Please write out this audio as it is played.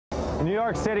New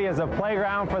York City is a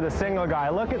playground for the single guy.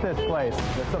 Look at this place.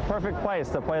 It's the perfect place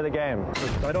to play the game.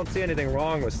 I don't see anything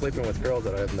wrong with sleeping with girls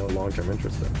that I have no long-term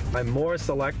interest in. I'm more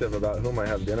selective about whom I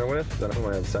have dinner with than whom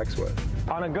I have sex with.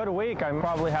 On a good week, I'm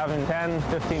probably having 10,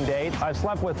 15 dates. I've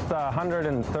slept with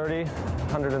 130,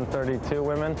 132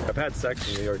 women. I've had sex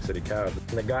in New York City cab,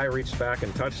 and the guy reached back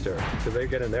and touched her, because they're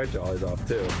getting their jollies off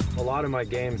too. A lot of my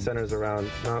game centers around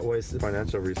not wasting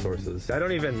financial resources. I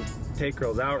don't even take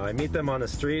girls out. I meet them on the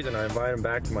street and I invite them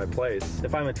back to my place.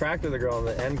 If I'm attracted to the girl and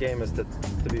the end game is to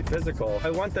be physical, I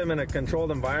want them in a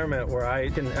controlled environment where I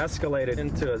can escalate it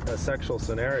into a sexual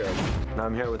scenario. Now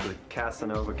I'm here with the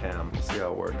Casanova cam. See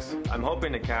how it works. I'm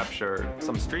hoping to capture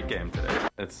some street game today.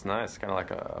 It's nice, kind of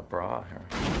like a bra here.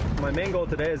 My main goal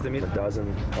today is to meet a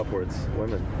dozen upwards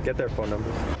women, get their phone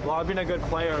numbers. Well, being a good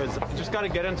player is you just got to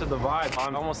get into the vibe.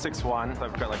 I'm almost 6'1".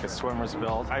 I've got like a swimmer's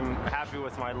build. I'm happy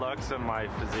with my looks and my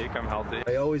physique. I'm healthy.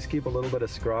 I always keep a little bit of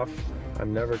scruff.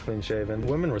 I'm never clean shaven.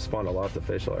 Women respond a lot to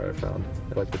facial hair, I found.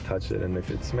 They like to touch it, and if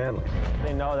it's manly.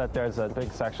 They know that there's a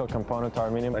big sexual component to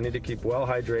our medium. I need to keep well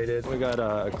hydrated. We got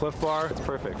a Cliff Bar. It's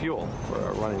perfect fuel for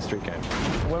a running street game.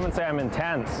 Women say I'm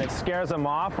intense. It scares them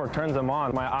off or turns them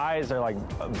on. My eyes are like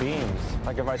beams.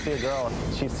 Like if I see a girl,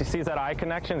 she sees that eye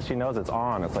connection, she knows it's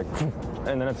on. It's like,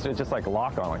 and then it's just like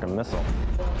lock on, like a missile.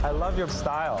 I love your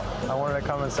style. I wanted to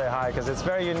come and say hi because it's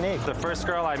very unique. The first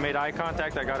girl, I made eye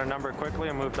contact. I got her number quickly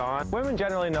and moved on. Women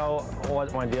generally know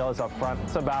what my deal is up front.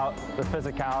 It's about the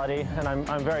physicality, and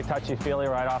I'm very touchy-feely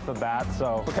right off the bat.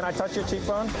 So, can I touch your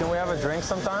cheekbone? Can we have a drink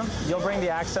sometime? You'll bring the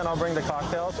accent, I'll bring the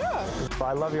cocktails. Sure.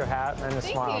 I love your hat and your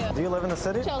smile. Thank you. Do you live in the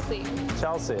city? Chelsea.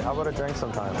 Chelsea. How about a drink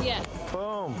sometime? Yes.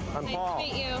 Boom. I'm Nice Paul. to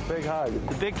meet you. Big hug.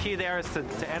 The big key there is to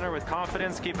enter with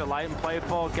confidence, keep it light and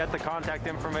playful, get the contact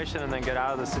information, and then get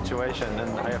out of the situation.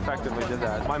 And I effectively did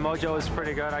that. My mojo is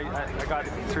pretty good. I got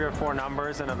 3 or 4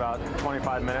 numbers in about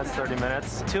 25 minutes, 30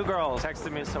 minutes. 2 girls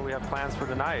texted me, so we have plans for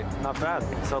tonight. Not bad.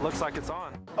 So it looks like it's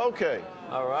on. Okay.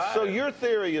 All right. So your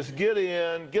theory is get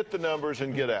in, get the numbers,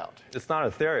 and get out. It's not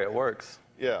a theory, it works.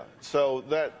 Yeah. So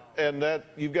that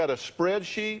you've got a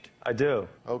spreadsheet? I do.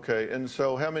 Okay. And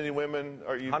so how many women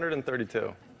are you?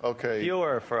 132. Okay.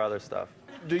 Fewer for other stuff.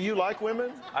 Do you like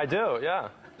women? I do, yeah.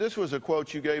 This was a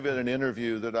quote you gave in an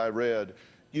interview that I read.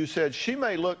 You said, she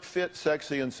may look fit,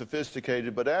 sexy, and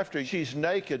sophisticated, but after she's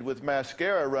naked with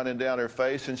mascara running down her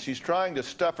face and she's trying to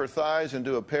stuff her thighs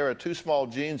into a pair of too small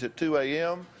jeans at 2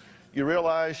 a.m., you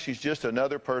realize she's just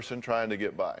another person trying to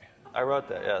get by. I wrote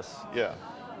that, yes. Yeah.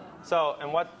 So,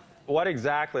 and what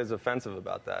exactly is offensive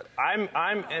about that?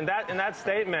 In that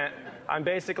statement, I'm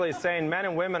basically saying men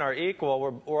and women are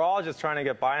equal. We're all just trying to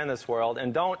get by in this world,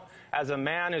 and don't, as a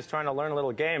man who's trying to learn a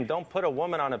little game, don't put a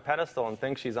woman on a pedestal and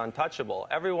think she's untouchable.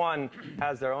 Everyone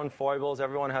has their own foibles,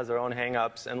 everyone has their own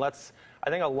hang-ups, and I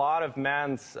think a lot of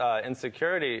men's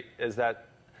insecurity is that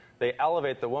they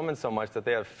elevate the woman so much that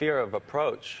they have fear of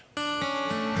approach.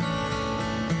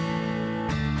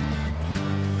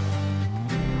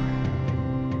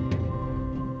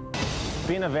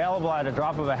 Being available at a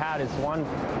drop of a hat is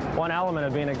one element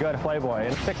of being a good playboy.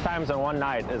 And 6 times in one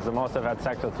night is the most I've had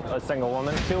sex with a single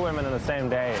woman. 2 women in the same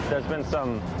day. There's been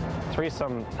some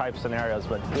threesome type scenarios,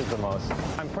 but this is the most.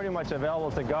 I'm pretty much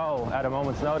available to go at a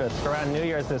moment's notice. Around New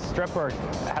Year's, this stripper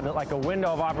had like a window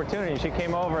of opportunity. She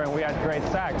came over and we had great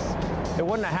sex. It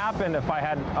wouldn't have happened if I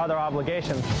had other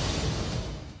obligations.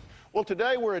 Well,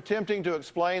 today we're attempting to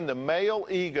explain the male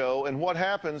ego and what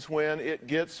happens when it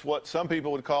gets what some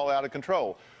people would call out of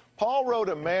control. Paul wrote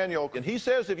a manual, and he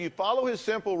says if you follow his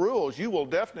simple rules, you will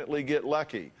definitely get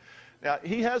lucky. Now,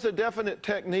 he has a definite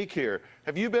technique here.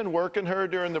 Have you been working her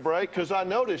during the break? Because I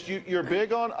noticed you're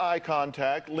big on eye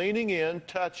contact, leaning in,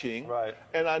 touching. Right.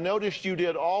 And I noticed you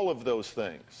did all of those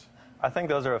things. I think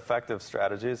those are effective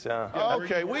strategies, yeah.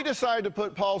 Okay, we decided to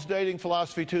put Paul's dating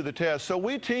philosophy to the test, so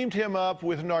we teamed him up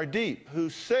with Nardeep, who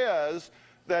says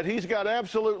that he's got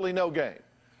absolutely no game.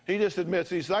 He just admits,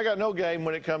 he says, I got no game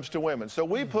when it comes to women. So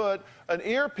we put an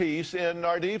earpiece in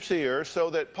Nardeep's ear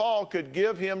so that Paul could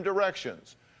give him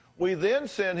directions. We then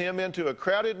sent him into a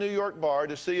crowded New York bar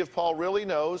to see if Paul really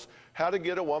knows how to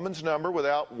get a woman's number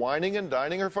without whining and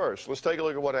dining her first. Let's take a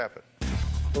look at what happened.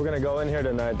 We're going to go in here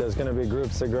tonight. There's going to be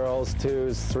groups of girls,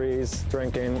 2s, 3s,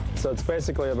 drinking. So it's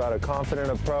basically about a confident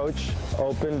approach,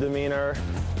 open demeanor,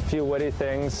 a few witty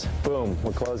things. Boom,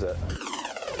 we'll close it.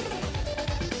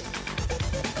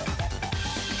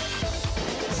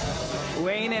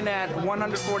 Weighing in at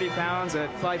 140 pounds at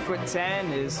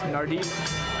 5'10" is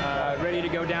Nardeep, ready to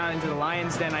go down into the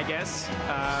lion's den, I guess,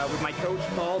 with my coach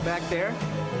Paul back there,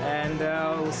 and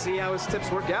we'll see how his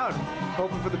tips work out.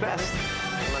 Hoping for the best.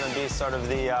 I'm going to be sort of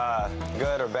the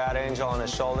good or bad angel on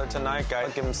his shoulder tonight.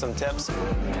 Guys, give him some tips.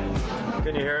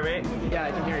 Can you hear me? Yeah,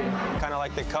 I can hear you. Kind of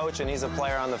like the coach, and he's a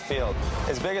player on the field.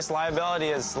 His biggest liability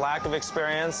is lack of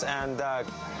experience and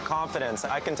confidence.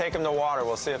 I can take him to water.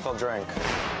 We'll see if he'll drink.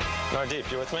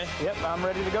 Nardeep, you with me? Yep, I'm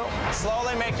ready to go.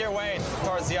 Slowly make your way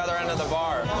towards the other end of the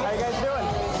bar. How you guys doing?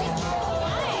 How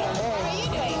are you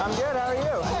doing? I'm good, how are you?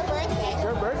 It's your birthday.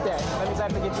 Your birthday. That means I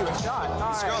have to get you a shot.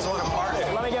 All These right. girls want to party.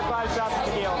 Let me get 5 shots of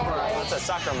tequila for us. It's a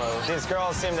sucker move. These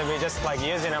girls seem to be just like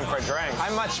using them for drinks.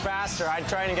 I'm much faster. I'd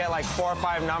try and get like 4 or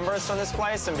 5 numbers from this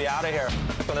place and be out of here.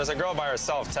 When there's a girl by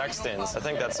herself texting, I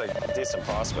think that's a decent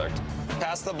prospect.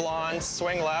 Pass the blonde,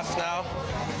 swing left now.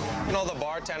 You know the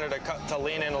bartender to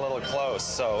lean in a little close,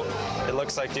 so it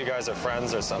looks like you guys are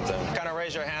friends or something. Kind of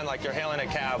raise your hand like you're hailing a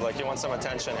cab, like you want some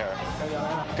attention here.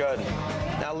 Good.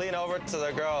 Now lean over to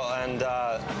the girl and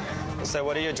say,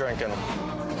 what are you drinking?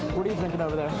 What are you drinking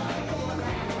over there?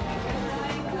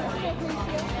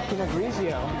 Pinot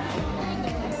Grigio.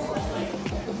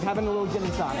 Having a little gin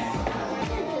and tonic.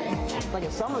 It's like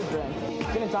a summer drink.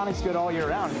 Gin and tonic's good all year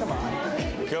round. Come on.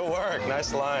 Good work.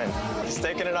 Nice line. He's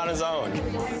taking it on his own.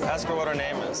 Ask her what her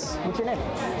name is. What's your name?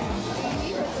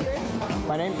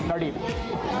 My name? Nardeep.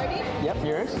 Nardeep? Yep,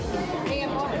 yours? Hey,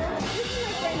 I'm Lauren. This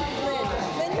is my friend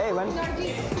Lynn. Hey, Lynn.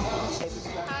 Nardeep.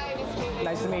 Hi,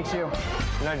 Nice to meet you.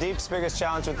 Nardeep's biggest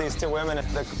challenge with these 2 women,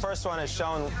 the first one has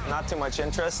shown not too much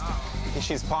interest.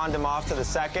 She's pawned him off to the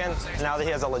second. Now that he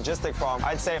has a logistic problem,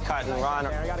 I'd say cut and run.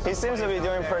 He seems to be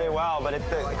doing pretty well, but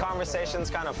the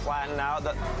conversation's kind of flattened out.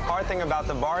 The hard thing about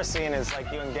the bar scene is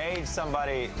like you engage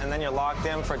somebody and then you're locked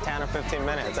in for 10 or 15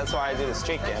 minutes. That's why I do the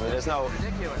street game. There's no,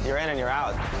 you're in and you're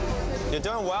out. You're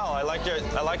doing well. I like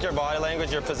your body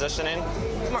language, your positioning.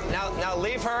 Now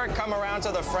leave her, come around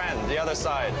to the friend, the other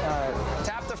side.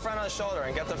 Tap the friend on the shoulder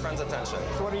and get the friend's attention.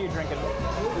 So what are you drinking?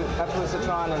 Epsom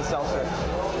citron and seltzer.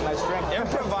 Nice drink.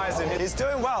 Improvising. He's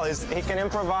doing well. He can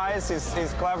improvise.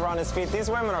 He's clever on his feet. These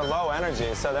women are low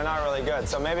energy, so they're not really good.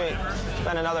 So maybe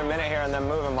spend another minute here and then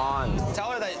move him on.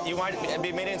 Tell her that you might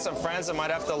be meeting some friends and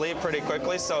might have to leave pretty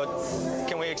quickly, so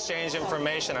can we exchange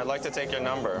information? I'd like to take your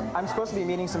number. I'm supposed to be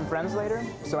meeting some friends later,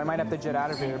 so I might have to jet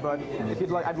out of here, but if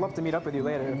you'd like, I'd love to meet up with you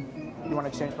later. You want to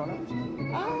exchange phone numbers?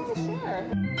 Oh, sure.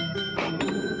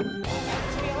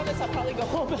 To be honest, I'll probably go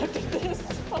home after this.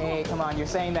 Hey, come on, you're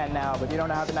saying that now, but you don't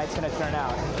know how the night's gonna turn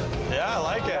out. Yeah, I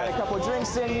like Got a it. couple of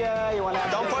drinks in you want to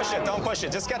have Don't push it. Don't push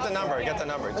it. Just get the number. Get the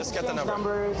number. Just get the number.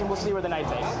 numbers, and we'll see where the night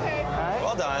takes. Okay. All right?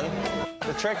 Well done.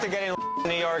 The trick to getting in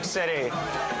New York City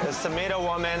is to meet a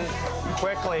woman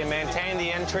quickly, maintain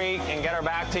the intrigue, and get her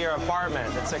back to your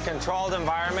apartment. It's a controlled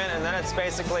environment, and then it's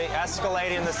basically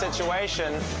escalating the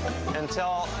situation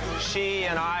until she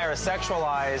and I are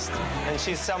sexualized and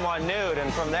she's somewhat nude,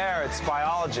 and from there it's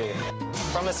biology.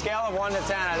 From a scale of 1 to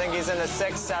 10, I think he's in the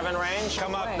 6, 7 range.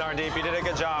 Come up, Nardeep. You did a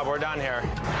good job. We're done here.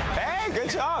 Hey, good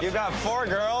job. You've got 4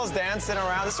 girls dancing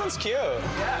around. This one's cute.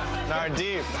 Yeah.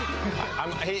 Nardeep.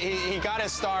 He got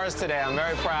his stars today. I'm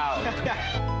very proud.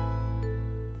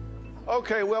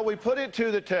 Okay, well, we put it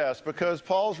to the test because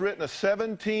Paul's written a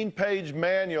 17-page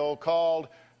manual called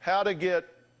How to Get,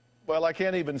 well, I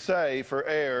can't even say for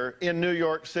air, in New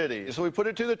York City. So we put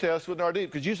it to the test with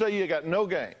Nardeep because you say you got no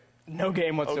game. No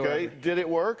game whatsoever. Okay, did it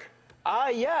work?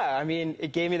 Yeah. I mean,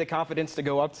 it gave me the confidence to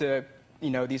go up to,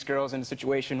 these girls in a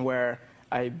situation where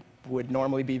I would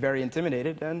normally be very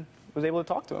intimidated and was able to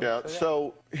talk to them. Yeah,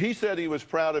 so he said he was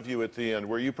proud of you at the end.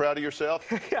 Were you proud of yourself?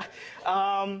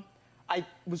 I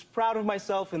was proud of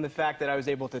myself in the fact that I was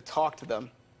able to talk to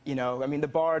them. I mean,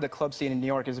 the club scene in New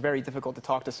York is very difficult to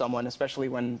talk to someone, especially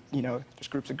when, there's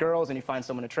groups of girls and you find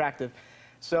someone attractive.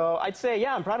 So I'd say,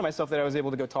 yeah, I'm proud of myself that I was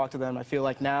able to go talk to them. I feel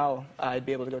like now I'd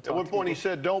be able to go talk to them. At one point he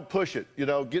said, don't push it. You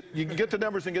can get the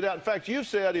numbers and get out. In fact, you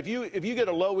said if you get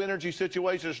a low energy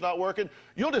situation that's not working,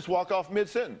 you'll just walk off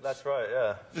mid-sentence. That's right,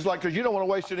 yeah. Just like, because you don't want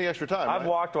to waste any extra time. I've right?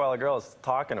 walked while a girl's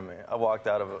talking to me. I walked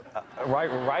out of it,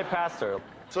 right past her.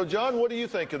 So, John, what do you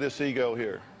think of this ego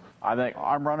here? I think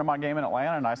I'm running my game in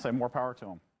Atlanta, and I say more power to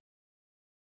him.